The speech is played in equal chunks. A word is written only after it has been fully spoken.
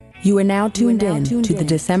You are now tuned in to the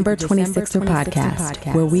December 26er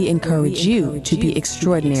podcast, where we encourage you to be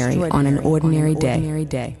extraordinary on an ordinary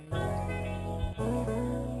day.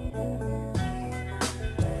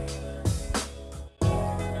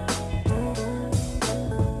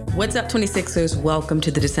 What's up, 26ers? Welcome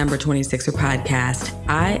to the December 26er podcast.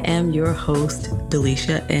 I am your host,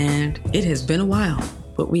 Delisha, and it has been a while,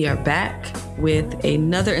 but we are back with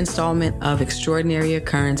another installment of Extraordinary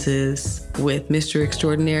Occurrences with Mr.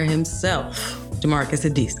 Extraordinaire himself, Demarcus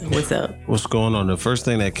Adisa. What's up? What's going on? The first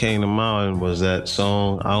thing that came to mind was that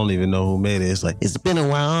song. I don't even know who made it. It's like, it's been a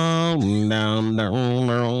while. Was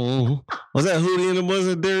that Hootie and the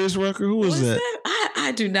Buzzer, Darius Rucker? Who was that?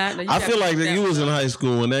 I do not know. I feel like that you was in high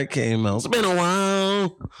school when that came out. It's been a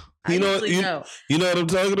while. You know what I'm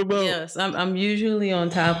talking about? Yes, I'm usually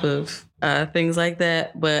on top of things like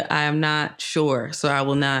that, but I am not sure, so I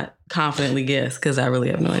will not confidently guess because I really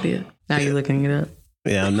have no idea. Now you're looking it up.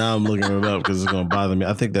 Yeah, now I'm looking it up because it's going to bother me.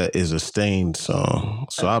 I think that is a Stained song.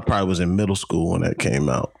 So I probably was in middle school when that came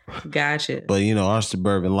out. Gotcha. But, you know, our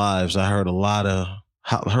suburban lives, I heard a lot of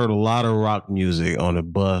rock music on the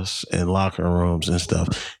bus and locker rooms and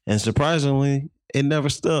stuff. And surprisingly, it never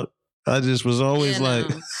stuck. I just was always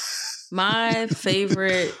my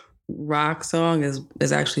favorite rock song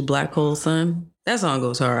is actually Black Hole Sun. That song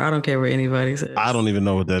goes hard. I don't care what anybody says. I don't even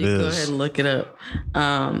know what that is. Go ahead and look it up.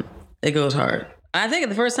 It goes hard. I think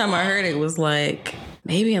the first time I heard it was like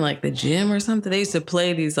maybe in like the gym or something. They used to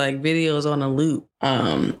play these like videos on a loop.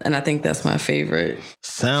 And I think that's my favorite.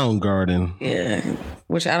 Soundgarden. Yeah.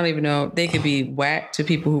 Which I don't even know. They could be whack to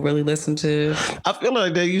people who really listen to. I feel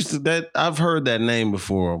like I've heard that name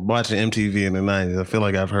before. Watching MTV in the 90s. I feel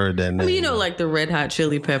like I've heard that name. I mean, you know, like the Red Hot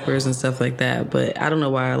Chili Peppers and stuff like that. But I don't know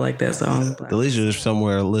why I like that song. Delisha is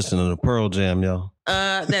somewhere listening to Pearl Jam, y'all.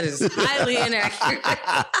 That is highly inaccurate.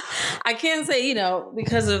 I can say, you know,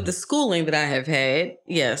 because of the schooling that I have had,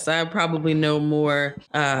 yes, I probably know more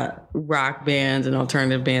rock bands and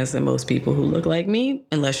alternative bands than most people who look like me,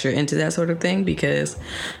 unless you're into that sort of thing, because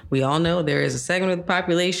we all know there is a segment of the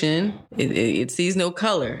population, it sees no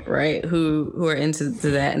color, right, who are into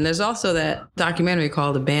that. And there's also that documentary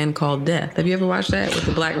called A Band Called Death. Have you ever watched that with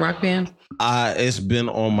the black rock band? It's been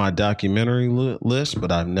on my documentary list,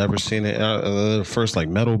 but I've never seen it. The first like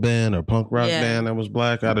metal band or punk rock band that was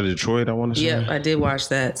black out of Detroit, I want to say. Yeah, I did watch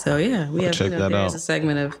that. So yeah, we have check that out. There's a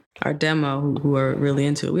segment of our demo who are really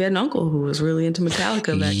into it. We had an uncle who was really into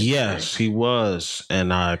Metallica back Yes, he was.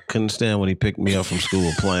 And I couldn't stand when he picked me up from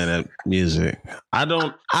school playing that music. I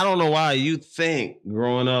don't know why you think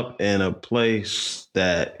growing up in a place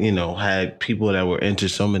that, you know, had people that were into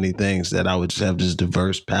so many things that I would just have this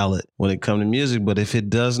diverse palette when it comes to music. But if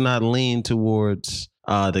it does not lean towards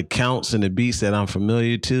the counts and the beats that I'm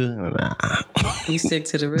familiar to, You stick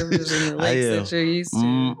to the rivers and the lakes that you're used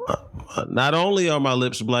to. Not only are my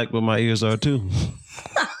lips black, but my ears are too.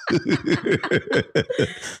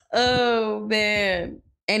 Oh, man.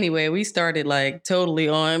 Anyway, we started like totally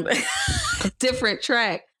on a different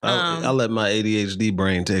track. I'll let my ADHD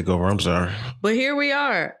brain take over. I'm sorry. But here we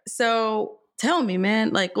are. So tell me,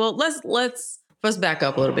 man, like, well, let's back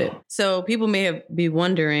up a little bit. So people may be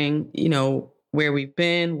wondering, you know, where we've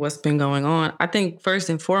been, what's been going on. I think first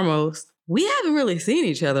and foremost, we haven't really seen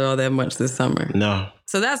each other all that much this summer. No.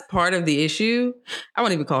 So that's part of the issue. I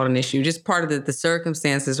won't even call it an issue, just part of the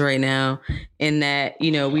circumstances right now, in that,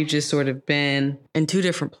 you know, we've just sort of been in two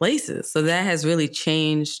different places. So that has really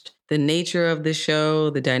changed the nature of the show,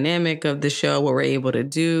 the dynamic of the show, what we're able to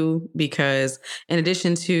do, because in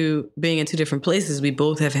addition to being in two different places, we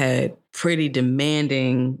both have had pretty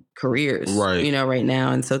demanding careers, right, you know, right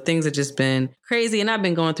now. And so things have just been crazy. And I've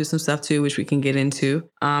been going through some stuff too, which we can get into.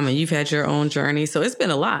 And you've had your own journey. So it's been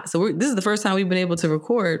a lot. So this is the first time we've been able to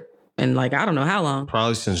record in like, I don't know how long.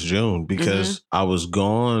 Probably since June, because I was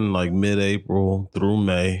gone like mid-April through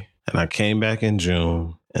May, and I came back in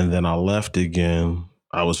June, and then I left again.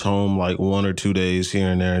 I was home like 1 or 2 days here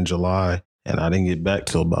and there in July, and I didn't get back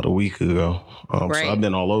till about a week ago. Right. So I've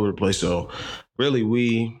been all over the place. So really,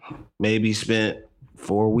 we maybe spent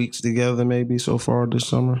 4 weeks together maybe so far this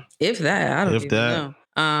summer. If that, I don't even know.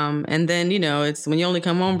 And then, you know, it's when you only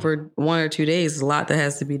come home for 1 or 2 days, there's a lot that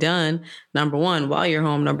has to be done. Number one, while you're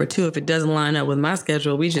home. Number two, if it doesn't line up with my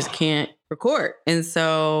schedule, we just can't record. And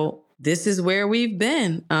so this is where we've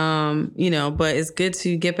been, you know, but it's good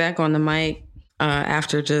to get back on the mic.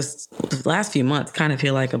 After just the last few months kind of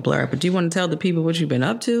feel like a blur. But do you want to tell the people what you've been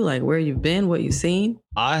up to? Like where you've been, what you've seen?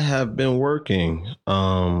 I have been working.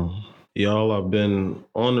 Y'all, I've been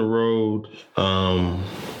on the road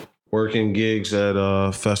working gigs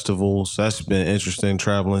at festivals. That's been interesting,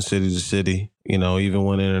 traveling city to city. You know, even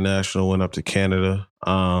when international, went up to Canada.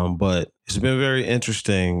 But it's been very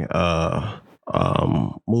interesting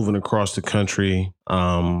moving across the country,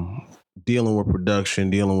 dealing with production,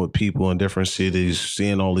 dealing with people in different cities,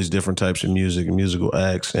 seeing all these different types of music and musical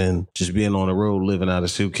acts, and just being on the road, living out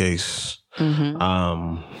of suitcase.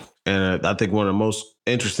 And I think one of the most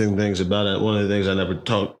interesting things about it, one of the things I never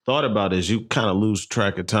thought about is you kind of lose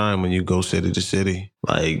track of time when you go city to city.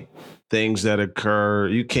 Like things that occur,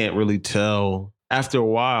 you can't really tell. After a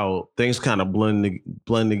while, things kind of blend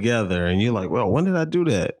together, and you're like, well, when did I do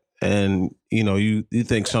that? And, you know, you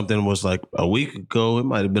think something was like a week ago, it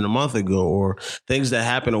might have been a month ago, or things that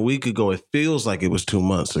happened a week ago, it feels like it was 2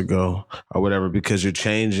 months ago or whatever, because you're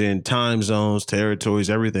changing time zones,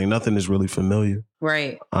 territories, everything. Nothing is really familiar.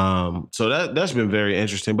 Right. So that's been very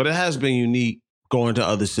interesting, but it has been unique going to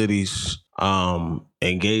other cities,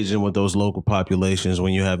 engaging with those local populations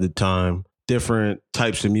when you have the time, different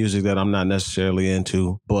types of music that I'm not necessarily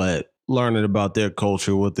into, but learning about their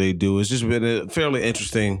culture, what they do. It's just been a fairly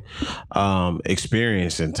interesting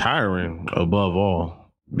experience, and tiring above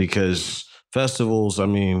all, because festivals, I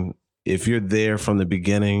mean, if you're there from the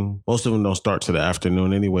beginning, most of them don't start till the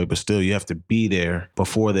afternoon anyway, but still you have to be there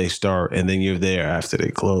before they start, and then you're there after they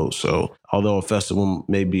close. So although a festival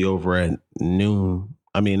may be over at noon,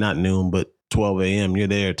 I mean, not noon, but 12 a.m., you're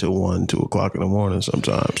there till 1, 2 o'clock in the morning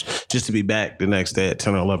sometimes, just to be back the next day at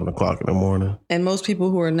 10 or 11 o'clock in the morning. And most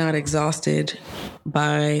people who are not exhausted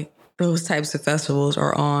by those types of festivals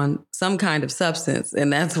are on some kind of substance.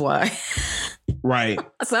 And that's why. Right.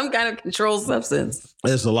 Some kind of controlled substance.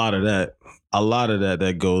 There's a lot of that. A lot of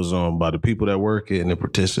that goes on by the people that work it and the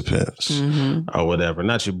participants or whatever.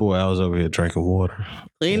 Not your boy. I was over here drinking water.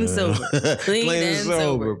 Clean and sober. Clean and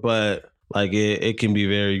sober. But like it can be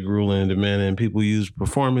very grueling and demanding. People use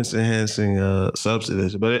performance enhancing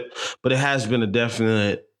substances, but it has been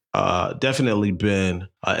definitely been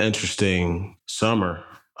an interesting summer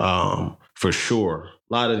for sure.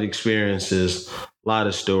 A lot of experiences, a lot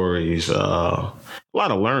of stories, a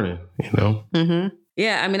lot of learning. You know. Mm-hmm.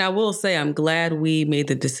 Yeah, I mean, I will say I'm glad we made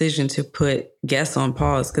the decision to put guests on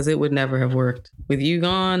pause, because it would never have worked. With you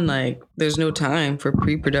gone, like, there's no time for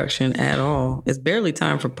pre-production at all. It's barely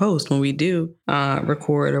time for post when we do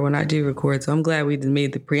record, or when I do record. So I'm glad we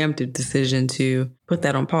made the preemptive decision to put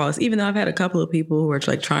that on pause, even though I've had a couple of people who are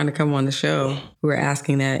like trying to come on the show who are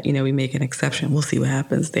asking that, you know, we make an exception. We'll see what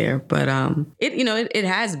happens there. But it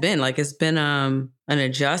has been like, it's been an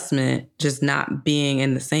adjustment, just not being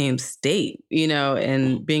in the same state, you know,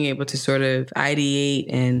 and being able to sort of ideate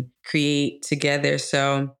and create together.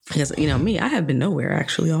 So, because, you know, me, I have been nowhere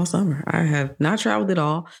actually all summer. I have not traveled at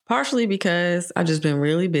all, partially because I've just been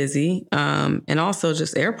really busy. And also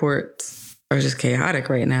just airports are just chaotic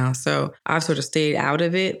right now. So I've sort of stayed out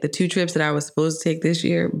of it. The 2 trips that I was supposed to take this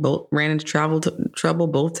year, both ran into trouble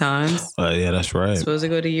both times. Yeah, that's right. Supposed to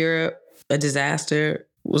go to Europe, a disaster.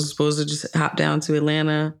 Was supposed to just hop down to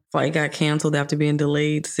Atlanta. Flight got canceled after being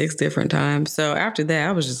delayed 6 different times. So after that,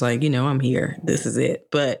 I was just like, you know, I'm here. This is it.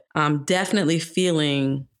 But I'm definitely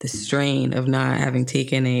feeling the strain of not having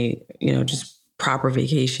taken a, you know, just proper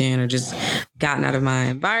vacation, or just gotten out of my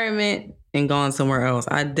environment and gone somewhere else.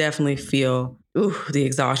 I definitely feel the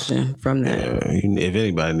exhaustion from that. Yeah, if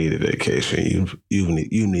anybody need a vacation, you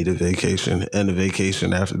need a vacation, and a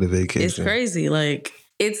vacation after the vacation. It's crazy. Like,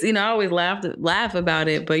 it's, you know, I always laugh about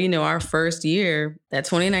it, but, you know, our first year, that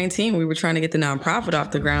 2019, we were trying to get the nonprofit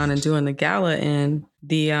off the ground and doing the gala, and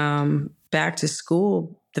the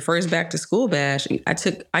first back to school bash.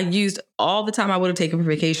 I used all the time I would have taken for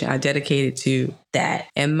vacation. I dedicated to that.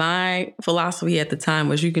 And my philosophy at the time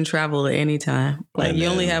was, you can travel at any time. Like, you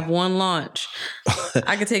only have one launch.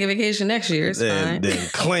 I could take a vacation next year. It's fine. Then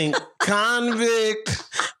clink, convict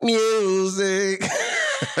music.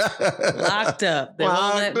 Locked up. They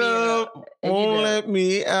won't let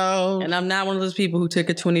me out. And I'm not one of those people who took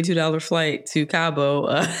a $22 flight to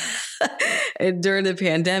Cabo during the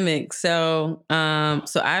pandemic. So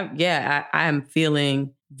I am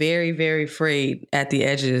feeling very, very frayed at the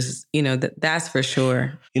edges. You know, that's for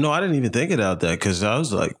sure. You know, I didn't even think about that, because I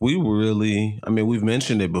was like, we've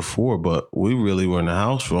mentioned it before, but we really were in the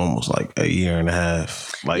house for almost like a year and a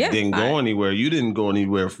half. Like, didn't go anywhere. You didn't go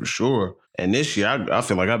anywhere for sure. And this year, I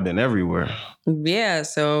feel like I've been everywhere. Yeah.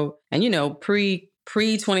 So, and, you know, pre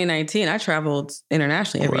 2019, I traveled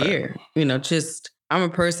internationally every year. You know, just, I'm a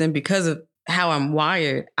person, because of how I'm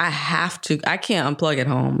wired, I can't unplug at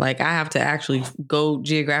home. Like, I have to actually go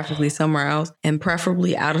geographically somewhere else, and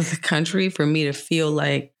preferably out of the country, for me to feel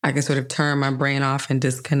like I can sort of turn my brain off and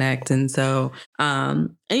disconnect. And so,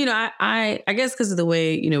 and I guess because of the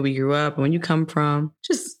way, we grew up, and when you come from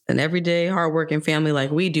just an everyday hardworking family like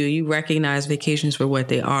we do, you recognize vacations for what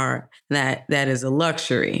they are. That is a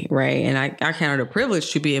luxury, right? And I count it a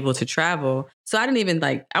privilege to be able to travel. So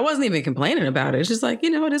I wasn't even complaining about it. It's just like,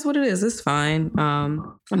 it is what it is. It's fine.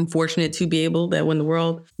 I'm fortunate to be able that when the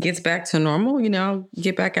world gets back to normal, I'll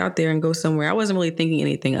get back out there and go somewhere. I wasn't really thinking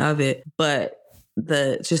anything of it, but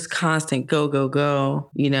the just constant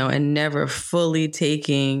go, and never fully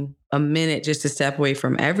taking a minute just to step away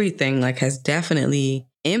from everything, has definitely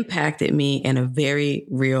impacted me in a very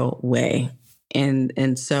real way.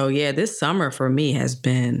 And so, yeah, this summer for me has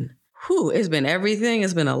been, it's been everything.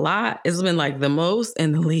 It's been a lot. It's been like the most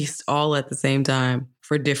and the least all at the same time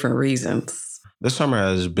for different reasons. This summer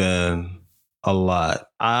has been a lot.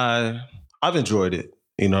 I've enjoyed it.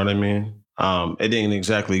 You know what I mean? It didn't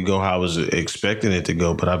exactly go how I was expecting it to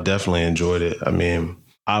go, but I've definitely enjoyed it. I mean,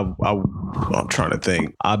 I'm trying to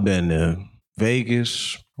think. I've been to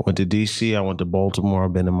Vegas, went to DC, I went to Baltimore,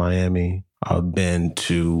 I've been to Miami, I've been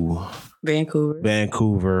to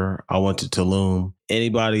Vancouver, I went to Tulum.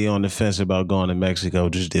 Anybody on the fence about going to Mexico,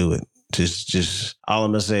 just do it. Just all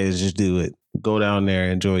I'm gonna say is just do it. Go down there,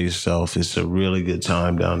 enjoy yourself. It's a really good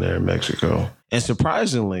time down there in Mexico. And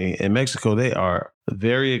surprisingly, in Mexico, they are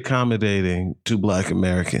very accommodating to Black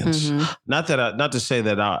Americans. Mm-hmm. Not to say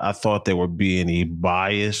that I thought there would be any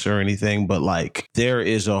bias or anything, but there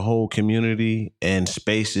is a whole community and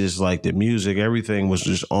spaces, like the music, everything was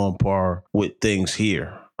just on par with things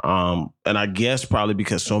here. And I guess probably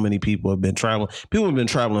because so many people have been traveling. People have been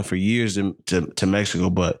traveling for years to Mexico,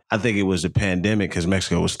 but I think it was the pandemic because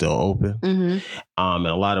Mexico was still open. Mm-hmm. And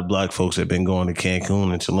a lot of Black folks have been going to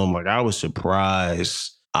Cancun and Tulum. I was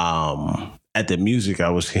surprised at the music I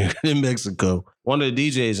was hearing in Mexico. One of the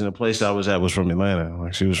DJs in the place I was at was from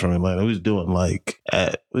Atlanta. She was from Atlanta. We was doing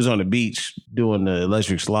was on the beach doing the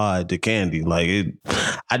electric slide to Candy.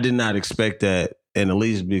 I did not expect that. And at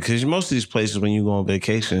least because most of these places, when you go on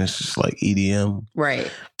vacation, it's just like EDM,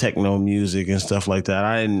 right? Techno music and stuff like that.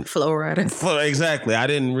 I didn't Flow Riders. Exactly. I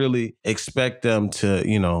didn't really expect them to,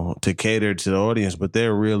 to cater to the audience, but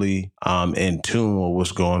they're really in tune with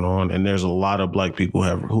what's going on. And there's a lot of Black people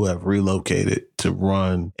who have relocated to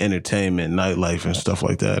run entertainment, nightlife, and stuff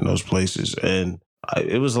like that in those places. And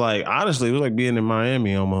it was honestly, it was like being in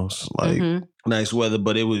Miami almost. Mm-hmm. Nice weather,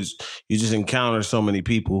 but you just encounter so many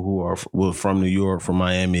people who are from New York, from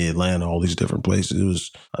Miami, Atlanta, all these different places. It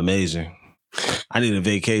was amazing. I need a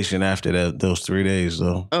vacation after those 3 days,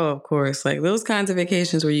 though. Oh, of course. Those kinds of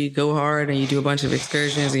vacations where you go hard and you do a bunch of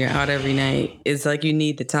excursions and you're out every night. It's you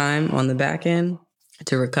need the time on the back end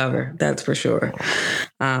to recover. That's for sure.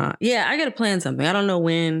 Yeah, I got to plan something. I don't know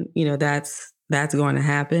when, that's going to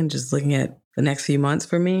happen. Just looking at the next few months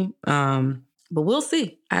for me. But we'll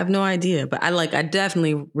see. I have no idea. But I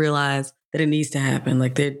definitely realize that it needs to happen.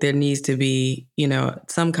 There needs to be,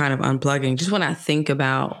 some kind of unplugging. Just when I think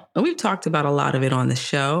about, and we've talked about a lot of it on the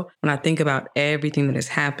show, when I think about everything that has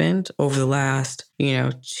happened over the last, 2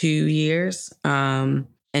 years, and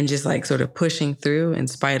just sort of pushing through in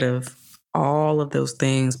spite of all of those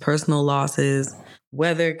things, personal losses,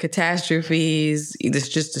 weather catastrophes,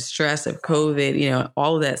 just the stress of COVID,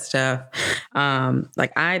 all of that stuff.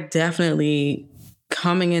 I definitely,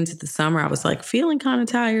 coming into the summer, I was feeling kind of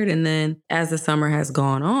tired. And then as the summer has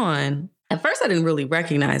gone on, at first I didn't really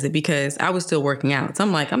recognize it because I was still working out. So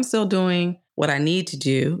I'm still doing what I need to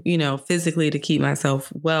do, physically to keep myself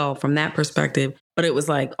well from that perspective. But it was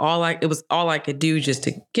all I could do just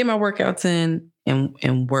to get my workouts in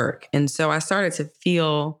and work. And so I started to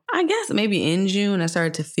feel, I guess maybe in June, I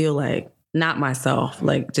started to feel not myself,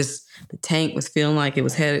 just the tank was feeling like it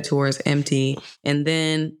was headed towards empty. And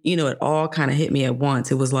then, it all kind of hit me at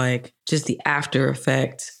once. It was just the after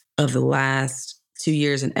effect of the last 2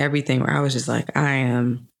 years and everything, where I was just I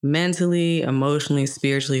am mentally, emotionally,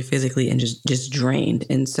 spiritually, physically, and just drained.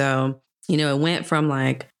 And so, it went from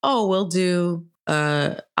I'll do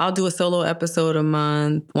a solo episode a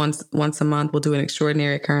month, once a month. We'll do an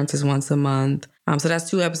Extraordinary Occurrences once a month. So that's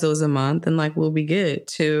 2 episodes a month, and we'll be good,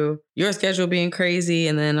 to your schedule being crazy.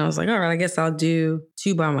 And then I was all right, I guess I'll do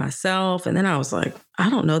 2 by myself. And then I was I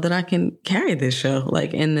don't know that I can carry this show,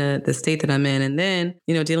 in the state that I'm in. And then,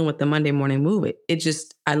 dealing with the Monday morning move,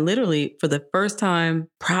 I literally, for the first time,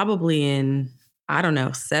 probably in,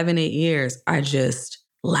 7-8 years, I just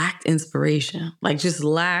lacked inspiration, just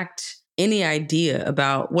lacked any idea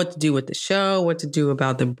about what to do with the show, what to do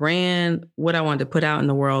about the brand, what I wanted to put out in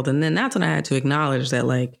the world. And then that's when I had to acknowledge that,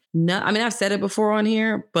 like, no, I mean, I've said it before on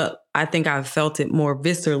here, but I think I've felt it more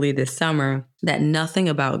viscerally this summer that nothing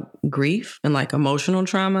about grief and like emotional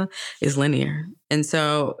trauma is linear. And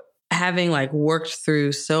so having like worked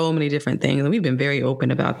through so many different things, and we've been very open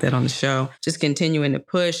about that on the show, just continuing to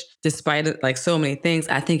push despite like so many things,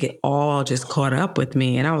 I think it all just caught up with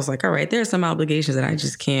me. And I was like, all right, there's some obligations that I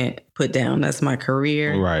just can't put down. That's my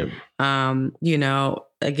career. Right. You know,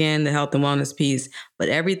 again, the health and wellness piece, but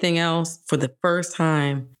everything else for the first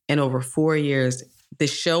time in over 4 years, the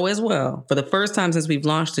show as well, for the first time since we've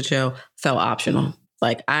launched the show, felt optional.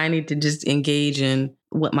 Like I need to just engage in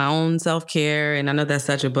what my own self-care. And I know that's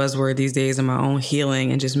such a buzzword these days, and my own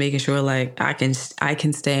healing, and just making sure like I can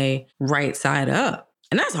stay right side up.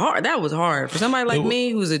 And that's hard. That was hard for somebody like me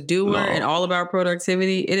who's a doer and all about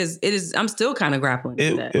productivity. It is. I'm still kind of grappling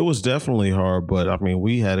with that. It was definitely hard, but I mean,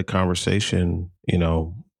 we had a conversation, you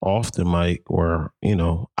know, off the mic where, you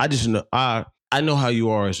know, I know how you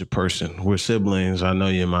are as a person. We're siblings. I know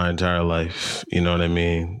you my entire life. You know what I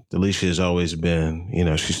mean? Delisha has always been, you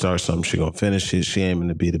know, she starts something, she gonna finish it. She aiming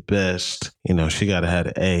to be the best. You know, she gotta have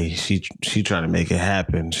an A. She trying to make it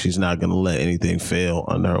happen. She's not gonna let anything fail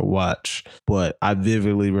under her watch. But I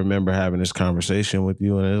vividly remember having this conversation with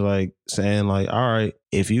you, and it's like saying like, all right,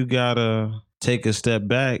 if you gotta take a step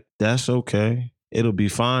back, that's okay. It'll be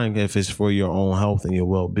fine if it's for your own health and your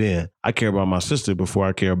well-being. I care about my sister before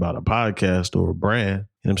I care about a podcast or a brand.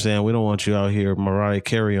 You know what I'm saying? We don't want you out here Mariah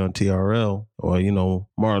Carey on TRL or, you know,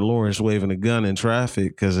 Martin Lawrence waving a gun in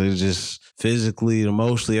traffic because it's just physically,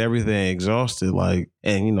 emotionally, everything exhausted. Like,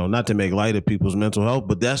 and, you know, not to make light of people's mental health,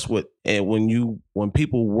 but that's what, and when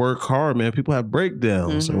people work hard, man, people have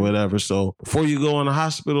breakdowns or whatever. So before you go in the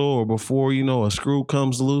hospital or before, you know, a screw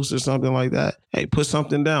comes loose or something like that, hey, put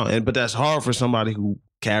something down. But that's hard for somebody who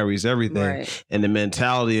carries everything, right? And the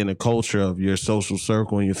mentality and the culture of your social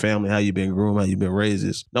circle and your family, how you've been groomed, how you've been raised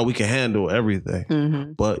is, no, we can handle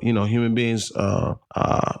everything. But, you know, human beings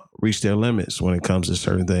reach their limits when it comes to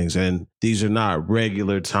certain things. And these are not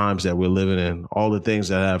regular times that we're living in. All the things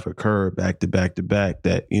that have occurred back to back to back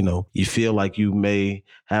that, you know, you feel like you may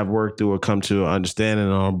have worked through or come to an understanding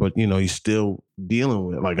on, but, you know, you're still dealing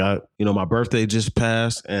with. Like my birthday just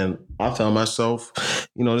passed, and I found myself,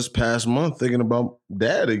 you know, this past month thinking about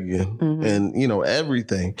dad again and, you know,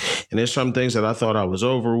 everything. And there's some things that I thought I was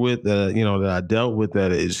over with that, you know, that I dealt with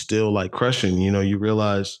that is still like crushing. You know, you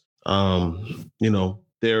realize, you know,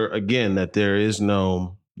 there is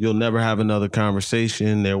no, you'll never have another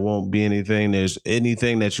conversation. There won't be anything. There's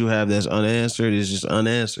anything that you have that's unanswered is just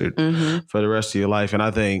unanswered for the rest of your life. And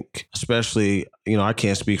I think, especially, you know, I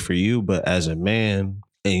can't speak for you, but as a man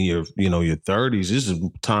in your 30s, this is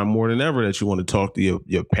time more than ever that you want to talk to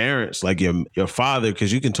your parents, like your father,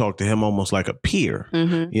 because you can talk to him almost like a peer.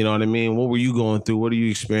 You know what I mean? What were you going through? What are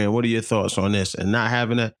you experiencing? What are your thoughts on this? And not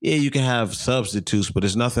having that, yeah, you can have substitutes, but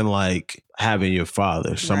it's nothing like having your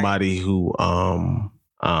father, somebody who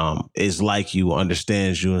is like you,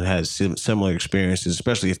 understands you, and has similar experiences,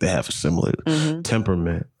 especially if they have a similar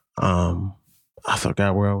temperament. I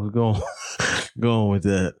forgot where I was going with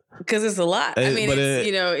that. Because it's a lot. I mean,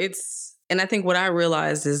 and I think what I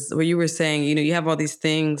realized is what you were saying, you know, you have all these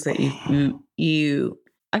things that you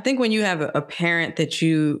I think when you have a parent that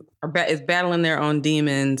you is battling their own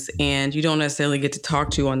demons and you don't necessarily get to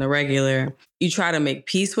talk to on the regular, you try to make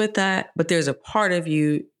peace with that. But there's a part of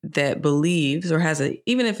you that believes or has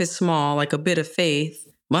even if it's small, like a bit of faith,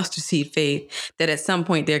 mustard seed faith, that at some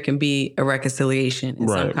point there can be a reconciliation and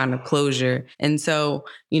some kind of closure. And so,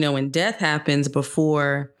 you know, when death happens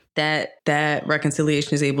before that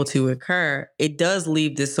reconciliation is able to occur, it does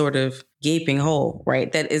leave this sort of gaping hole,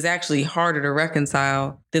 right? That is actually harder to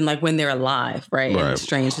reconcile than like when they're alive, right? And it's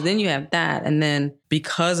strange. So then you have that. And then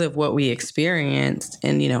because of what we experienced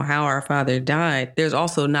and, you know, how our father died, there's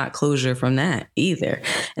also not closure from that either.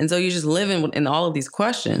 And so you're just living in all of these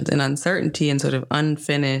questions and uncertainty and sort of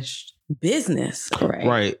unfinished business, right?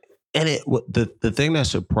 Right. And the thing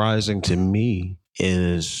that's surprising to me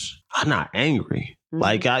is I'm not angry.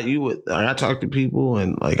 Like I talk to people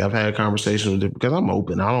and like I've had conversations with them because I'm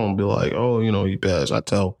open. I don't be like, oh, you know, you passed. I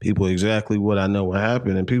tell people exactly what I know what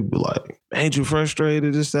happened, and people be like, ain't you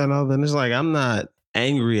frustrated? This, that, and other. And it's like, I'm not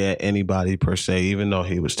angry at anybody per se, even though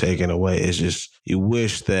he was taken away. It's just you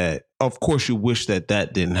wish that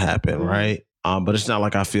that didn't happen, right? But it's not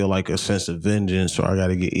like I feel like a sense of vengeance or I got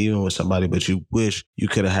to get even with somebody, but you wish you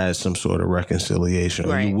could have had some sort of reconciliation.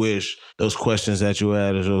 Or you wish those questions that you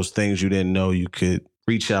had or those things you didn't know you could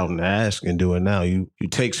reach out and ask and do it now. You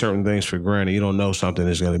take certain things for granted. You don't know something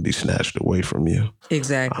is going to be snatched away from you.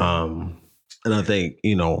 Exactly. And I think,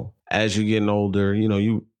 as you're getting older,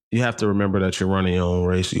 you have to remember that you're running your own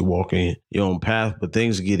race, you're walking your own path, but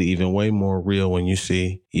things get even way more real when you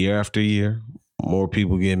see year after year, more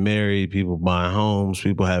people getting married, people buying homes,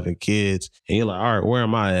 people having kids. And you're like, all right, where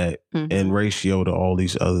am I at in ratio to all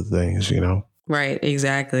these other things, Right,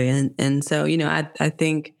 exactly. And so, I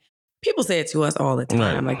think people say it to us all the time.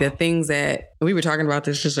 Right. Like the things that we were talking about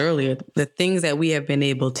this just earlier, the things that we have been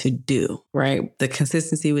able to do, right? The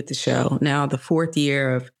consistency with the show. Now, the 4th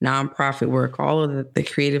year of nonprofit work, all of the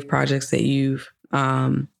creative projects that you've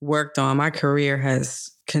worked on, my career has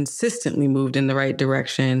consistently moved in the right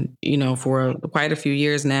direction, for quite a few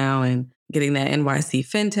years now. And getting that NYC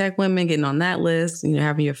FinTech Women, getting on that list,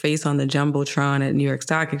 having your face on the Jumbotron at New York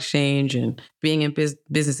Stock Exchange and being in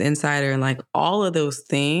Business Insider. And like all of those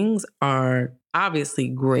things are obviously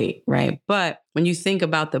great, right? But when you think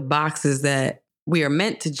about the boxes that we are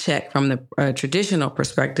meant to check from the traditional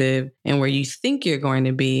perspective and where you think you're going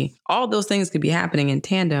to be, all those things could be happening in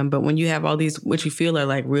tandem. But when you have all these, what you feel are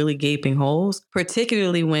like really gaping holes,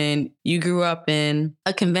 particularly when you grew up in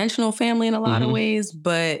a conventional family in a lot of ways,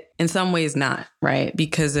 but in some ways not, right?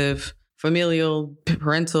 Because of familial,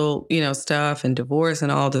 parental, stuff and divorce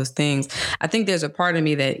and all those things. I think there's a part of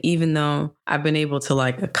me that even though I've been able to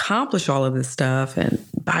like accomplish all of this stuff and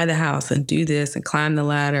buy the house and do this and climb the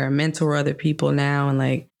ladder and mentor other people now and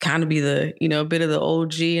like kind of be the, a bit of the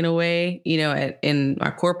OG in a way, in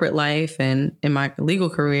my corporate life and in my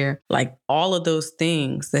legal career, like all of those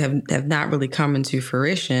things that have not really come into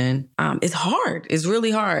fruition. It's hard. It's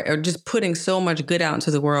really hard. Or just putting so much good out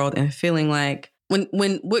into the world and feeling like,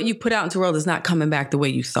 when what you put out into the world is not coming back the way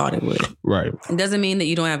you thought it would. Right. It doesn't mean that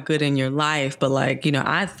you don't have good in your life, but like,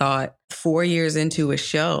 I thought 4 years into a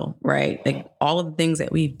show, right? Like all of the things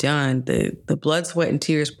that we've done, the blood, sweat, and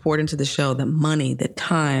tears poured into the show, the money, the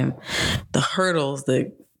time, the hurdles,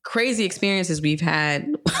 the crazy experiences we've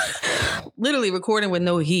had, literally recording with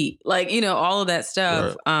no heat, like, all of that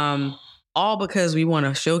stuff. Right. All because we want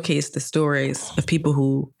to showcase the stories of people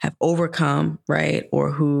who have overcome, right? Or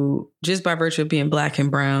who just by virtue of being Black and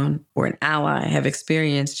brown or an ally have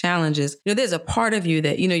experienced challenges. There's a part of you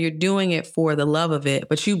that, you're doing it for the love of it,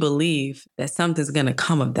 but you believe that something's going to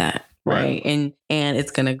come of that. Right. And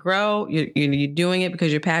it's going to grow. You're doing it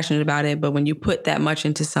because you're passionate about it. But when you put that much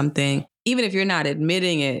into something, even if you're not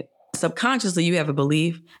admitting it, subconsciously, you have a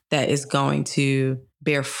belief that is going to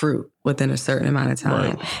bear fruit within a certain amount of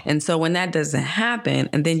time. Right. And so when that doesn't happen,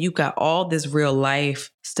 and then you've got all this real life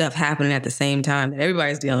stuff happening at the same time that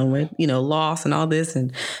everybody's dealing with, loss and all this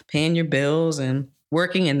and paying your bills and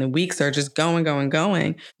working, and the weeks are just going.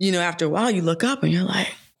 After a while you look up and you're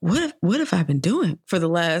like, what have I been doing for the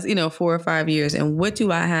last, 4 or 5 years? And what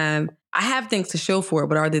do I have? I have things to show for it,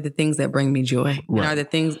 but are they the things that bring me joy? Right.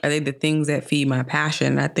 And are they the things that feed my passion?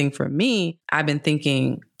 And I think for me, I've been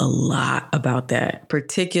thinking a lot about that,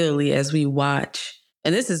 particularly as we watch.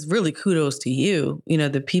 And this is really kudos to you,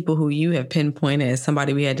 the people who you have pinpointed as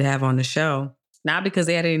somebody we had to have on the show, not because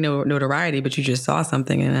they had any notoriety, but you just saw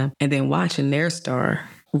something in them, and then watching their star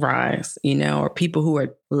rise, or people who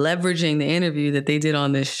are leveraging the interview that they did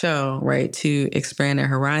on this show, right, to expand their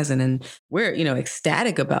horizon. And we're,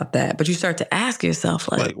 ecstatic about that. But you start to ask yourself,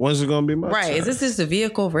 like when's it going to be my time? Is this just a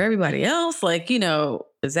vehicle for everybody else? Like,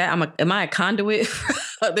 is that, am I a conduit for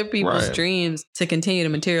other people's dreams to continue to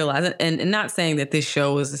materialize? And not saying that this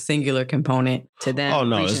show is a singular component to them. Oh,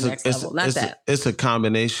 no, it's it's a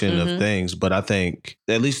combination of things. But I think,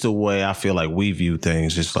 at least the way I feel like we view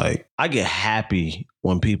things, it's like, I get happy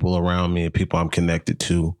when people around me and people I'm connected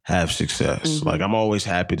to have success. Like, I'm always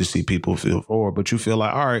happy to see people feel forward, but you feel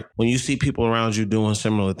like, all right, when you see people around you doing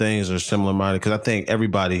similar things or similar minded, because I think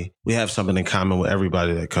we have something in common with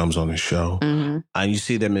everybody that comes on the show. And you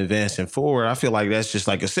see them advancing forward. I feel like that's just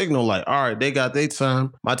like a signal, like, all right, they got their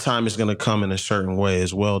time. My time is going to come in a certain way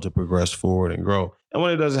as well to progress forward and grow. And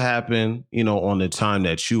when it doesn't happen, on the time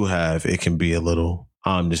that you have, it can be a little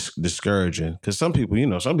discouraging, because some people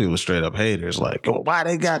are straight up haters, like, oh, why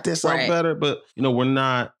they got this out better? But we're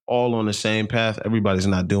not all on the same path. Everybody's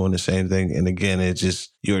not doing the same thing. And again, it's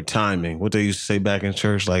just your timing. What they used to say back in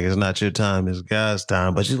church, like, it's not your time, it's God's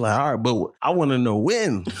time. But you're like, all right, but I want to know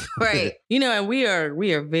when. Right. And we are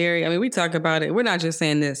very, we talk about it. We're not just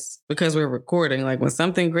saying this because we're recording. Like, when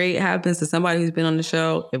something great happens to somebody who's been on the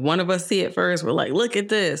show, if one of us see it first, we're like, look at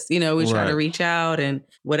this. We try to reach out and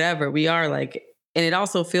whatever. We are like, and it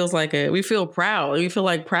also feels like we feel proud. We feel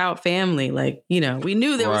like proud family. Like, we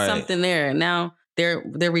knew there was something there, and now they're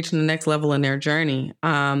reaching the next level in their journey.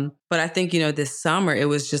 But I think, this summer, it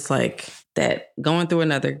was just like that, going through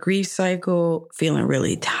another grief cycle, feeling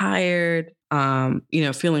really tired,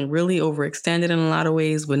 Feeling really overextended in a lot of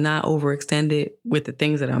ways, but not overextended with the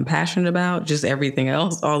things that I'm passionate about, just everything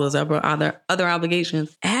else, all those other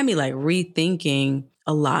obligations. It had me like rethinking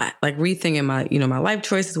a lot, like rethinking my life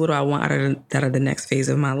choices. What do I want out of the next phase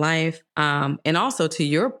of my life? And also to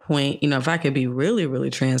your point, if I could be really, really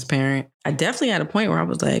transparent, I definitely had a point where I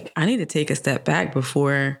was like, I need to take a step back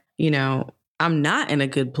before, I'm not in a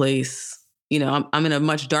good place. I'm in a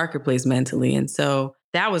much darker place mentally. And so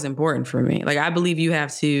that was important for me. Like, I believe you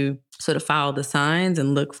have to sort of follow the signs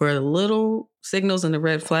and look for the little signals and the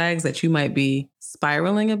red flags that you might be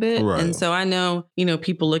spiraling a bit. Right. And so I know,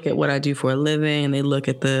 people look at what I do for a living and they look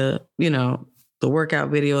at the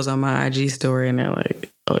workout videos on my IG story and they're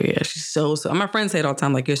like, oh yeah, she's so, my friends say it all the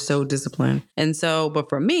time, like, you're so disciplined. And so, but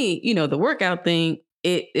for me, the workout thing,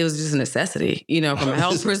 it was just a necessity, from a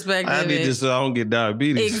health perspective. I need this so I don't get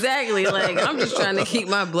diabetes. Exactly. Like, I'm just trying to keep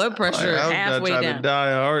my blood pressure halfway down. I'm not trying to die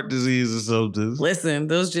of heart disease or something. Listen,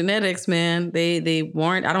 those genetics, man, they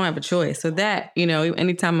warrant, I don't have a choice. So that,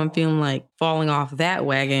 anytime I'm feeling like falling off that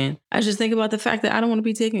wagon, I just think about the fact that I don't want to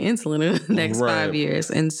be taking insulin in the next 5 years.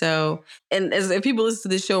 And so, if people listen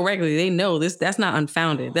to this show regularly, they know that's not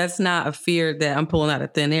unfounded. That's not a fear that I'm pulling out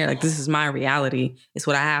of thin air. Like, this is my reality. It's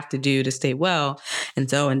what I have to do to stay well. And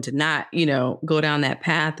to not, go down that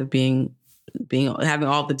path of having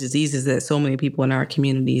all the diseases that so many people in our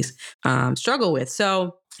communities struggle with.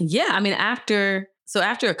 So yeah, I mean, after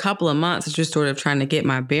a couple of months of just sort of trying to get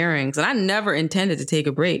my bearings, and I never intended to take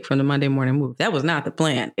a break from the Monday Morning Move. That was not the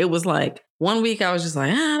plan. It was like 1 week I was just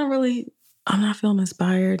like, I'm not feeling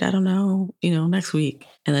inspired. I don't know, next week.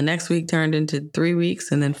 And the next week turned into 3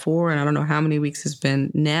 weeks and then 4. And I don't know how many weeks it's been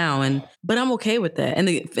now. But I'm okay with that. And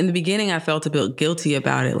in the beginning, I felt a bit guilty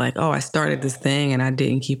about it. Like, oh, I started this thing and I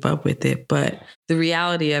didn't keep up with it. But the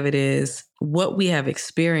reality of it is what we have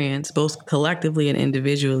experienced both collectively and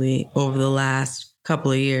individually over the last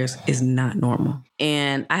couple of years is not normal.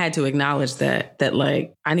 And I had to acknowledge that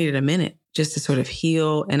like I needed a minute just to sort of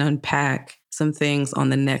heal and unpack some things on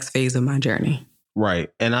the next phase of my journey. Right.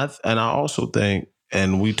 And I also think,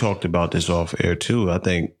 and we talked about this off air too, I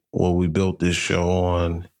think what we built this show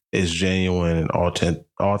on is genuine and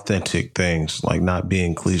authentic things, like not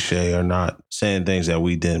being cliche or not saying things that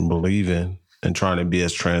we didn't believe in and trying to be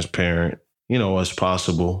as transparent, as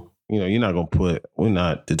possible. We're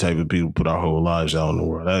not the type of people put our whole lives out in the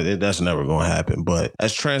world. That's never going to happen. But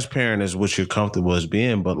as transparent as what you're comfortable as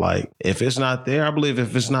being, but like, if it's not there, I believe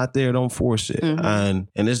if it's not there, don't force it. Mm-hmm. And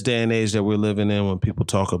in this day and age that we're living in, when people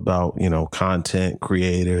talk about, content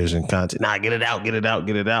creators and content, get it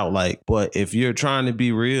out. Like, but if you're trying to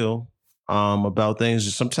be real about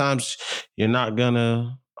things, sometimes you're not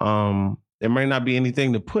gonna, there may not be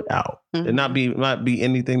anything to put out. Mm-hmm. There not be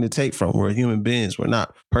anything to take from. We're human beings. We're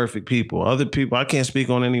not perfect people. Other people, I can't speak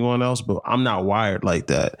on anyone else, but I'm not wired like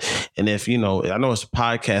that. And if, I know it's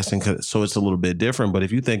podcasting, so it's a little bit different, but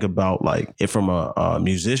if you think about like it from a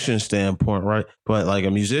musician standpoint, right? But like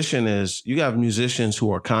a musician you have musicians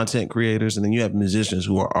who are content creators and then you have musicians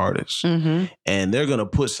who are artists. Mm-hmm. And they're going to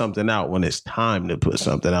put something out when it's time to put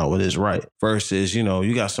something out when it's right. Versus,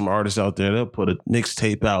 you got some artists out there that put a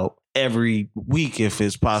mixtape out every week if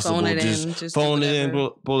it's possible. Just phone it in,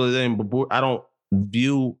 pull it in. But I don't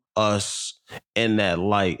view us in that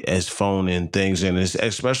light as phoning things in. It's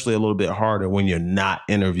especially a little bit harder when you're not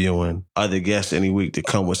interviewing other guests any week to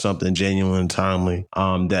come with something genuine, timely,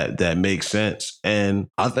 that makes sense. And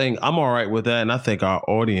I think I'm all right with that. And I think our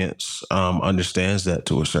audience understands that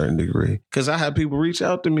to a certain degree. Because I have people reach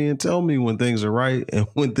out to me and tell me when things are right and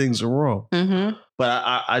when things are wrong. Mm-hmm. But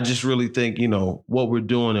I just really think, what we're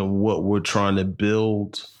doing and what we're trying to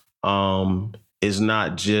build is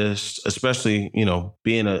not just, especially,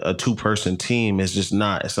 being a 2-person team, it's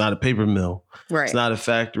not a paper mill. Right. It's not a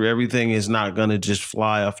factory. Everything is not going to just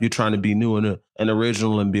fly off. You're trying to be new and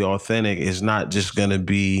original and be authentic. It's not just going to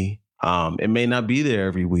be, it may not be there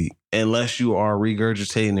every week unless you are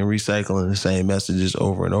regurgitating and recycling the same messages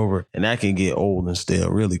over and over. And that can get old and stale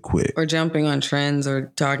really quick. Or jumping on trends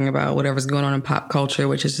or talking about whatever's going on in pop culture,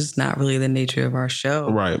 which is just not really the nature of our show.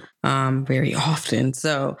 Right. Very often.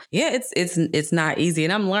 So yeah, it's not easy.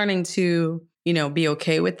 And I'm learning to, be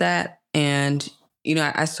okay with that. And,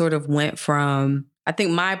 I sort of went from, I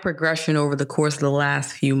think my progression over the course of the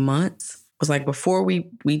last few months was like before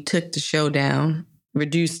we took the show down,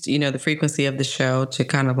 reduced, the frequency of the show to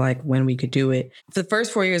kind of like when we could do it. For the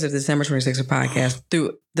first 4 years of the December 26th podcast,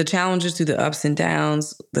 through the challenges, through the ups and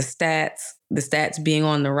downs, the stats being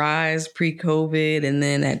on the rise pre-COVID, and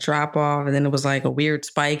then that drop off, and then it was like a weird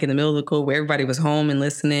spike in the middle of the COVID where everybody was home and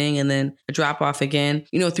listening, and then a drop off again.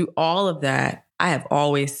 Through all of that, I have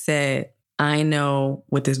always said, I know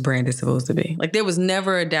what this brand is supposed to be. Like there was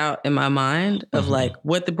never a doubt in my mind of like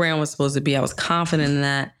what the brand was supposed to be. I was confident in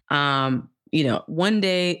that. One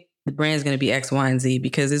day the brand's going to be X, Y, and Z,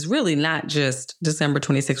 because it's really not just December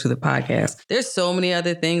 26th with the podcast. There's so many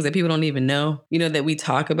other things that people don't even know, that we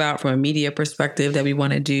talk about from a media perspective that we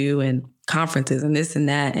want to do, and conferences and this and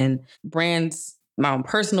that, and brands, my own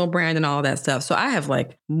personal brand and all that stuff. So I have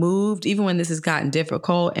like moved, even when this has gotten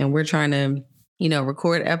difficult and we're trying to,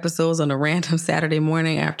 record episodes on a random Saturday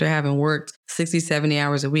morning after having worked 60, 70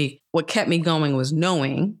 hours a week. What kept me going was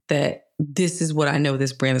knowing that this is what I know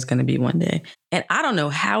this brand is going to be one day. And I don't know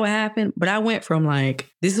how it happened, but I went from like,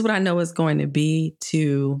 this is what I know it's going to be,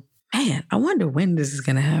 to, man, I wonder when this is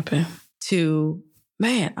going to happen, to,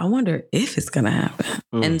 man, I wonder if it's going to happen.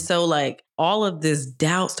 And so like all of this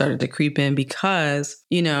doubt started to creep in because,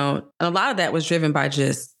 and a lot of that was driven by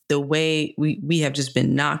just the way we have just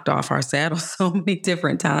been knocked off our saddle so many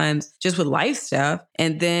different times just with life stuff.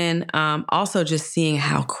 And then also just seeing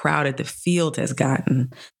how crowded the field has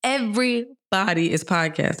gotten. Everybody is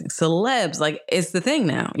podcasting. Celebs, like it's the thing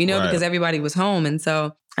now, right, because everybody was home. And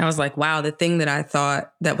so I was like, wow, the thing that I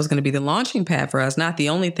thought that was going to be the launching pad for us, not the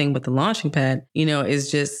only thing, but the launching pad,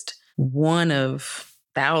 is just one of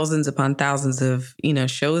thousands upon thousands of,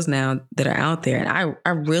 shows now that are out there. And I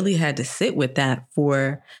really had to sit with that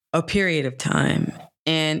for a period of time.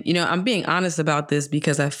 And, I'm being honest about this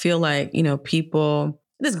because I feel like, people,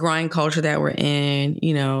 this grind culture that we're in,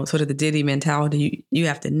 sort of the Diddy mentality, you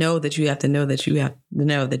have to know that you have to know that you have to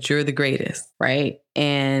know that you're the greatest, right?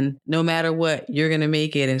 And no matter what, you're going to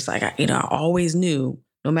make it. And it's like, I always knew.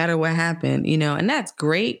 No matter what happened, and that's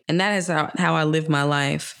great. And that is how I live my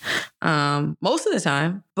life most of the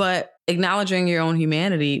time. But acknowledging your own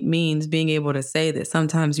humanity means being able to say that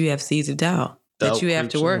sometimes you have seeds of doubt that you have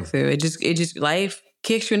to work through. It just life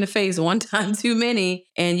kicks you in the face one time too many,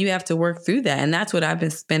 and you have to work through that. And that's what I've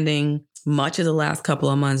been spending much of the last couple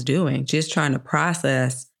of months doing, just trying to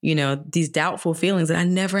process, these doubtful feelings that I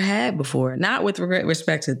never had before, not with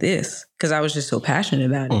respect to this, because I was just so passionate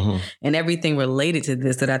about it and everything related to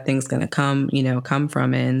this that I think is going to come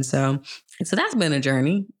from it. And so that's been a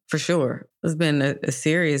journey for sure. It's been a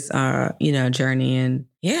serious, journey. And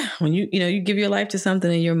yeah, when you give your life to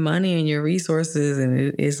something and your money and your resources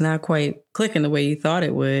and it's not quite clicking the way you thought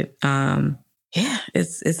it would, yeah,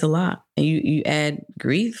 it's a lot. And you add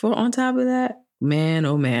grief on top of that, man,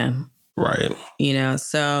 oh man. Right.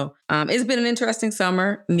 So it's been an interesting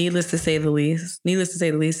summer, needless to say the least.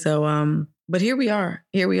 So, but here we are.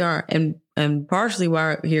 And partially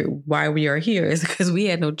why we are here is because we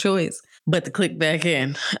had no choice but to click back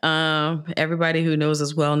in. Everybody who knows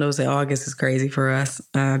us well knows that August is crazy for us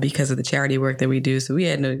because of the charity work that we do. So we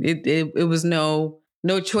had it was no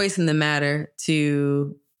choice in the matter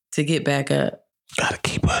to get back up. Gotta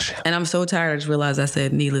keep pushing. And I'm so tired. I just realized I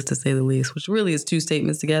said needless to say the least, which really is two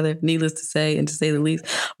statements together, needless to say and to say the least.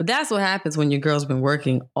 But that's what happens when your girl's been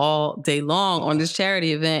working all day long on this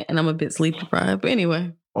charity event and I'm a bit sleep deprived. But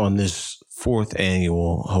anyway. On this 4th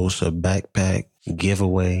annual Host a Backpack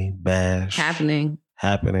giveaway bash. Happening.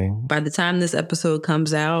 By the time this episode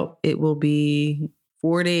comes out, it will be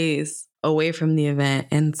 4 days away from the event.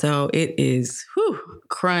 And so it is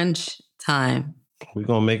crunch time. We're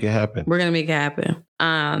going to make it happen. We're going to make it happen.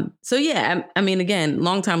 So yeah, I mean, again,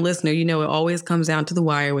 longtime listener, it always comes down to the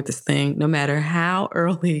wire with this thing, no matter how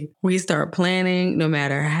early we start planning, no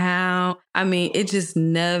matter how, it just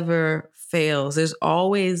never fails. There's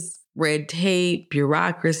always red tape,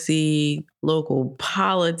 bureaucracy, local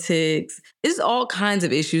politics. It's all kinds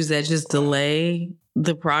of issues that just delay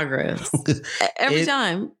the progress every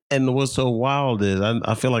time. And what's so wild is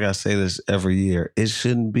I feel like I say this every year. It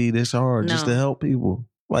shouldn't be this hard just to help people.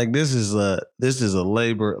 Like this is a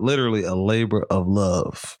labor, literally a labor of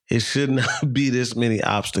love. It should not be this many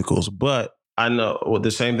obstacles. But I know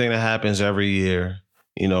the same thing that happens every year.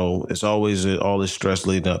 It's always all this stress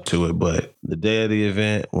leading up to it. But the day of the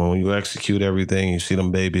event, when you execute everything, you see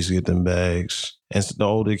them babies get them bags, and the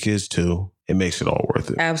older kids too. It makes it all worth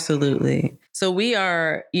it. Absolutely. So we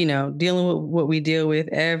are, dealing with what we deal with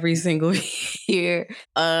every single year.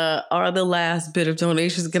 Are the last bit of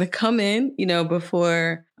donations going to come in,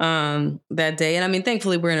 before that day? And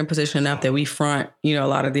thankfully we're in a position enough that we front, a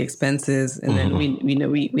lot of the expenses, and then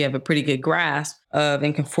we have a pretty good grasp of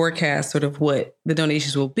and can forecast sort of what the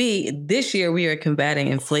donations will be. This year we are combating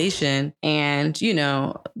inflation and,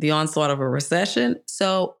 the onslaught of a recession.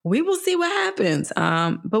 So we will see what happens.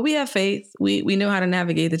 But we have faith. We know how to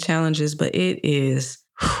navigate the challenges, but it is,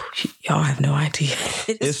 y'all have no idea.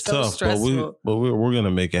 It's so tough, stressful. but we're going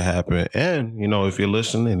to make it happen. And, if you're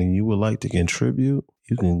listening and you would like to contribute,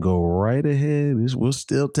 you can go right ahead. We're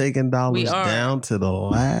still taking dollars down to the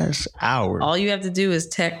last hour. All you have to do is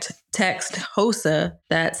text HOSA,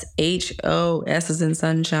 that's HOS as in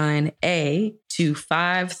sunshine, A, to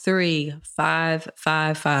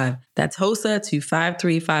 53555. That's HOSA to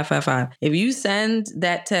 53555. If you send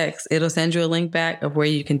that text, it'll send you a link back of where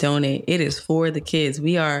you can donate. It is for the kids.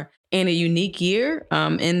 We are in a unique year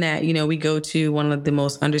in that, we go to one of the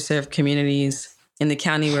most underserved communities in the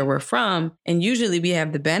county where we're from. And usually we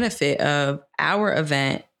have the benefit of our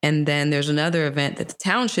event. And then there's another event that the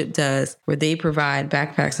township does where they provide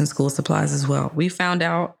backpacks and school supplies as well. We found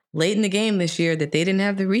out late in the game this year that they didn't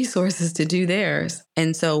have the resources to do theirs.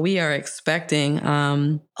 And so we are expecting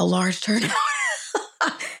a large turnout.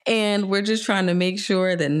 And we're just trying to make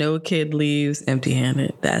sure that no kid leaves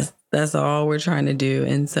empty-handed. That's all we're trying to do.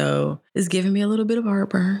 And so it's giving me a little bit of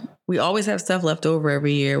heartburn. We always have stuff left over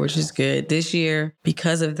every year, which is good. This year,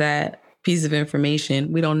 because of that piece of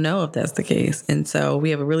information, we don't know if that's the case. And so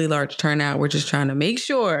we have a really large turnout. We're just trying to make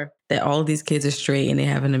sure that all of these kids are straight and they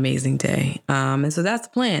have an amazing day. And so that's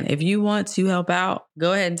the plan. If you want to help out,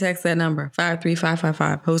 go ahead and text that number,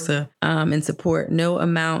 53555 HOSA, and support. No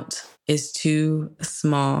amount is too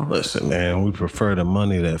small. Listen, man, we prefer the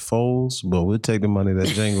money that folds, but we'll take the money that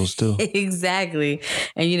jingles too. Exactly.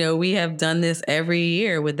 And, we have done this every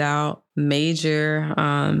year without major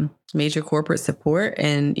corporate support.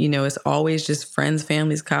 And, it's always just friends,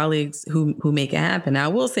 families, colleagues who make it happen. Now, I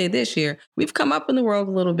will say this year, we've come up in the world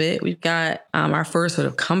a little bit. We've got our first sort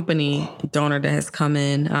of company donor that has come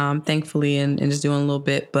in, thankfully, and just doing a little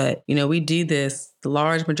bit. But, we do this. The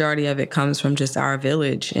large majority of it comes from just our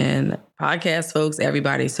village and podcast folks,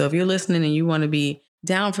 everybody. So if you're listening and you want to be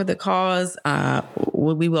down for the cause,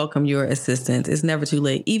 we welcome your assistance. It's never too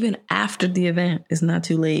late. Even after the event, it's not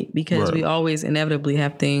too late because we always inevitably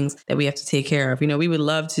have things that we have to take care of. We would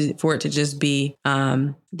love for it to just be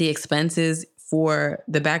the expenses for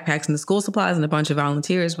the backpacks and the school supplies and a bunch of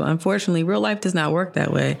volunteers. But unfortunately, real life does not work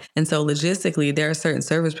that way. And so logistically, there are certain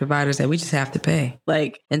service providers that we just have to pay.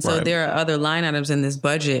 There are other line items in this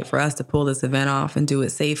budget for us to pull this event off and do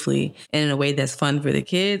it safely and in a way that's fun for the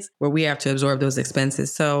kids where we have to absorb those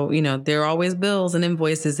expenses. So, there are always bills and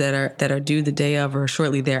invoices that are due the day of or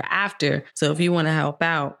shortly thereafter. So if you want to help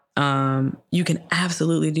out, you can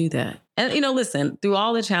absolutely do that. And, listen, through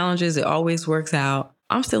all the challenges, it always works out.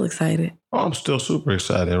 I'm still excited. I'm still super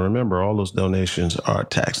excited. And remember, all those donations are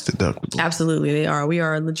tax deductible. Absolutely, they are. We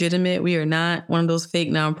are legitimate. We are not one of those fake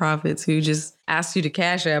nonprofits who just ask you to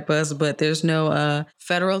Cash App us, but there's no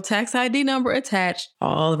federal tax ID number attached.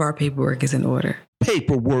 All of our paperwork is in order.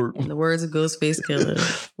 Paperwork. In the words of Ghostface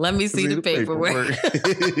Killah, let me see the paperwork.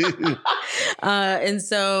 And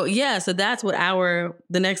so, so that's what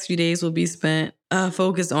the next few days will be spent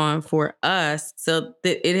focused on for us. So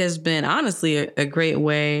it has been honestly a great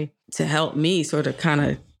way to help me sort of kind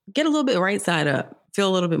of get a little bit right side up, feel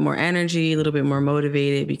a little bit more energy, a little bit more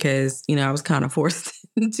motivated because, I was kind of forced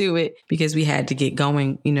into it because we had to get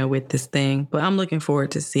going, with this thing. But I'm looking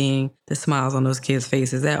forward to seeing the smiles on those kids'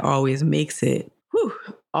 faces. That always makes it,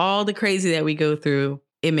 all the crazy that we go through,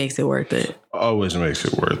 it makes it worth it. Always makes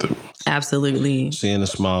it worth it. Absolutely. Seeing the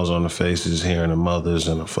smiles on the faces, hearing the mothers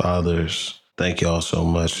and the fathers. Thank y'all so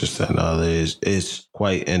much. Just that it's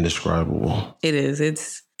quite indescribable. It is.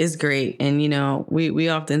 It's great. And, we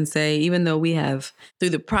often say, even though we have, through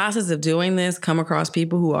the process of doing this, come across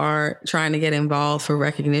people who are trying to get involved for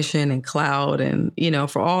recognition and clout and,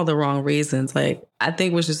 for all the wrong reasons. I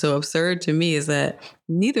think what's just so absurd to me is that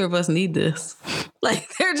neither of us need this.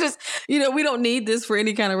 They're just, we don't need this for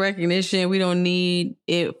any kind of recognition. We don't need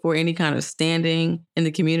it for any kind of standing in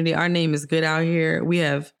the community. Our name is good out here. We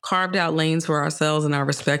have carved out lanes for ourselves in our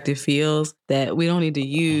respective fields that we don't need to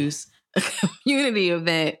use a community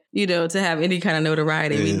event, to have any kind of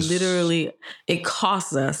notoriety. It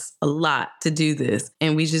costs us a lot to do this.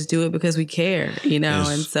 And we just do it because we care,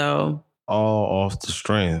 and so. All off the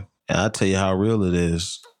strength. And I tell you how real it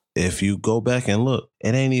is. If you go back and look,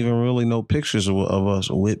 it ain't even really no pictures of us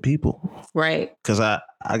with people. Right. Because I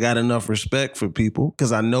got enough respect for people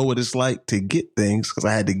because I know what it's like to get things because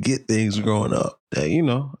I had to get things growing up.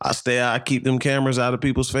 That, I keep them cameras out of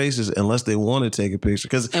people's faces unless they want to take a picture.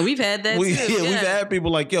 And we've had that too. We've had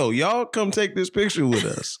people like, yo, y'all come take this picture with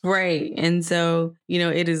us. Right. And so,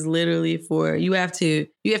 it is literally for, you have to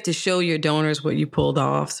show your donors what you pulled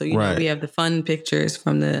off. So, we have the fun pictures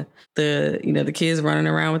from the kids running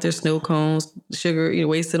around with their snow cones, sugar,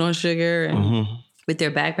 wasted on sugar. And we with their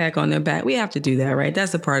backpack on their back. We have to do that, right?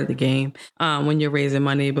 That's a part of the game when you're raising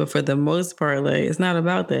money. But for the most part, like, it's not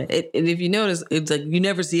about that. And if you notice, it's like you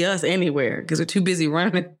never see us anywhere because we're too busy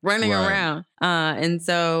running around. And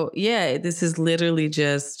so, yeah, this is literally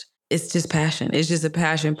it's just passion. It's just a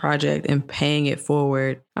passion project and paying it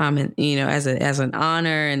forward. And as an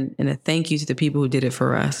honor and a thank you to the people who did it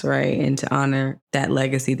for us, right? And to honor that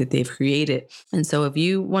legacy that they've created. And so if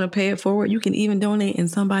you want to pay it forward, you can even donate in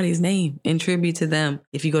somebody's name in tribute to them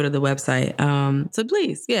if you go to the website. So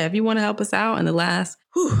please, if you want to help us out in the last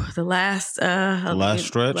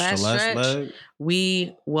stretch,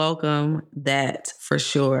 we welcome that for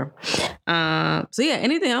sure.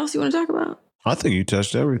 Anything else you want to talk about? I think you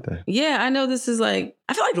touched everything. Yeah, I know this is I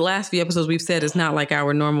feel like the last few episodes we've said is not like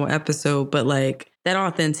our normal episode, but like that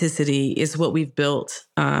authenticity is what we've built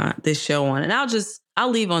this show on. And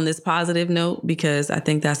I'll leave on this positive note because I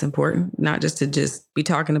think that's important, not just to just be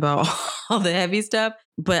talking about all the heavy stuff.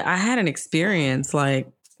 But I had an experience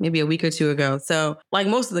like maybe a week or two ago. So like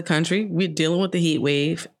most of the country, we're dealing with the heat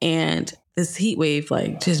wave, and this heat wave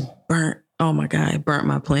just burnt. Oh my God, it burnt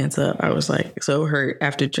my plants up. I was so hurt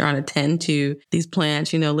after trying to tend to these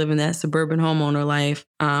plants, living that suburban homeowner life.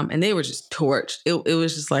 And they were just torched. It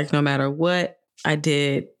was just no matter what I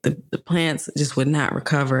did, the plants just would not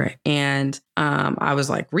recover. And I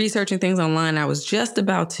was researching things online. I was just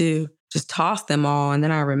about to just toss them all. And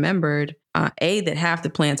then I remembered that half the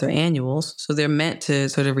plants are annuals. So they're meant to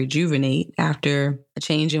sort of rejuvenate after a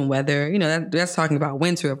change in weather. That's talking about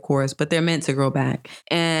winter, of course, but they're meant to grow back.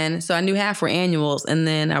 And so I knew half were annuals. And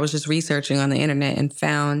then I was just researching on the internet and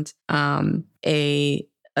found a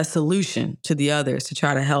solution to the others to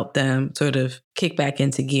try to help them sort of kick back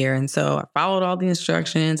into gear. And so I followed all the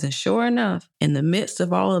instructions. And sure enough, in the midst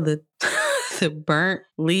of all of the the burnt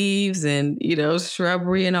leaves and,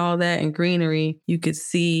 shrubbery and all that and greenery, you could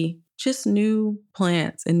see just new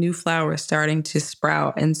plants and new flowers starting to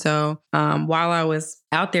sprout. And so while I was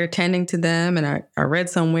out there tending to them, and I read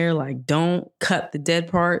somewhere don't cut the dead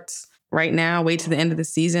parts right now, wait to the end of the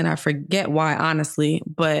season. I forget why, honestly.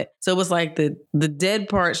 But so it was the dead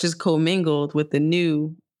parts just commingled with the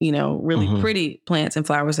new, really pretty plants and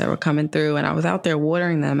flowers that were coming through. And I was out there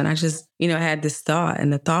watering them. And I just, had this thought.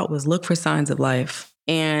 And the thought was, look for signs of life.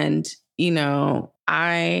 And,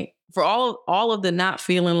 for all of the not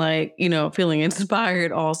feeling feeling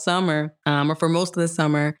inspired all summer, or for most of the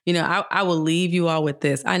summer, I will leave you all with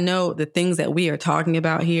this. I know the things that we are talking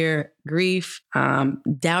about here, grief,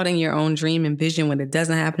 doubting your own dream and vision when it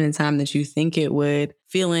doesn't happen in time that you think it would,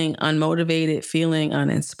 feeling unmotivated, feeling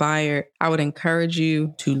uninspired. I would encourage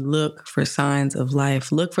you to look for signs of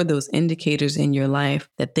life. Look for those indicators in your life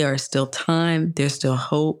that there is still time, there's still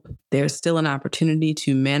hope, there's still an opportunity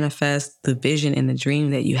to manifest the vision and the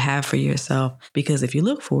dream that you have for yourself. Because if you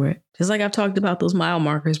look for it, just like I've talked about those mile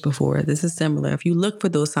markers before, this is similar. If you look for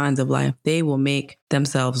those signs of life, they will make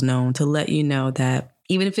themselves known to let you know that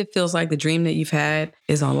even if it feels like the dream that you've had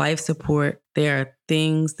is on life support, there are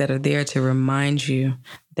things that are there to remind you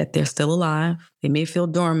that they're still alive. They may feel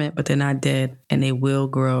dormant, but they're not dead, and they will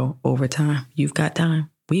grow over time. You've got time.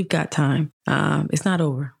 We've got time. It's not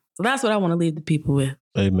over. So that's what I want to leave the people with.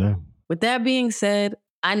 Amen. With that being said,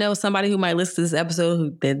 I know somebody who might listen to this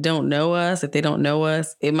episode that don't know us. If they don't know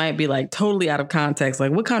us, it might be totally out of context.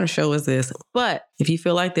 What kind of show is this? But if you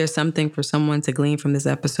feel like there's something for someone to glean from this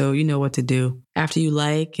episode, you know what to do. After you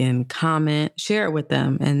like and comment, share it with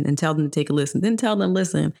them and tell them to take a listen. Then tell them,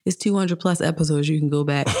 listen, it's 200 plus episodes you can go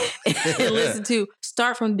back and listen to.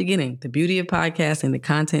 Start from the beginning. The beauty of podcasting, the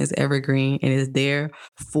content is evergreen and is there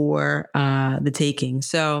for the taking.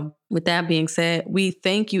 So with that being said, we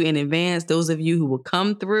thank you in advance. Those of you who will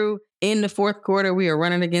come through in the fourth quarter, we are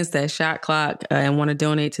running against that shot clock and want to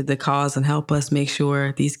donate to the cause and help us make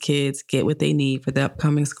sure these kids get what they need for the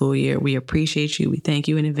upcoming school year. We appreciate you. We thank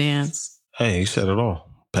you in advance. Hey, you said it all,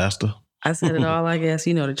 Pastor. I said it all, I guess.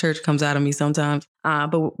 The church comes out of me sometimes.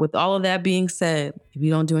 But with all of that being said, if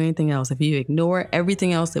you don't do anything else, if you ignore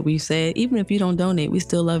everything else that we've said, even if you don't donate, we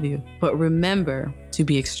still love you. But remember to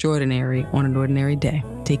be extraordinary on an ordinary day.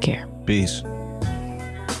 Take care. Peace.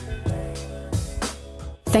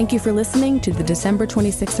 Thank you for listening to the December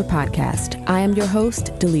 26er podcast. I am your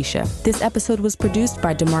host, Delisha. This episode was produced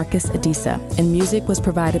by DeMarcus Adisa, and music was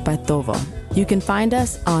provided by Thovo. You can find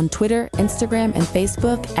us on Twitter, Instagram, and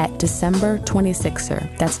Facebook at December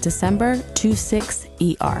 26er. That's December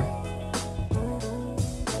 26ER.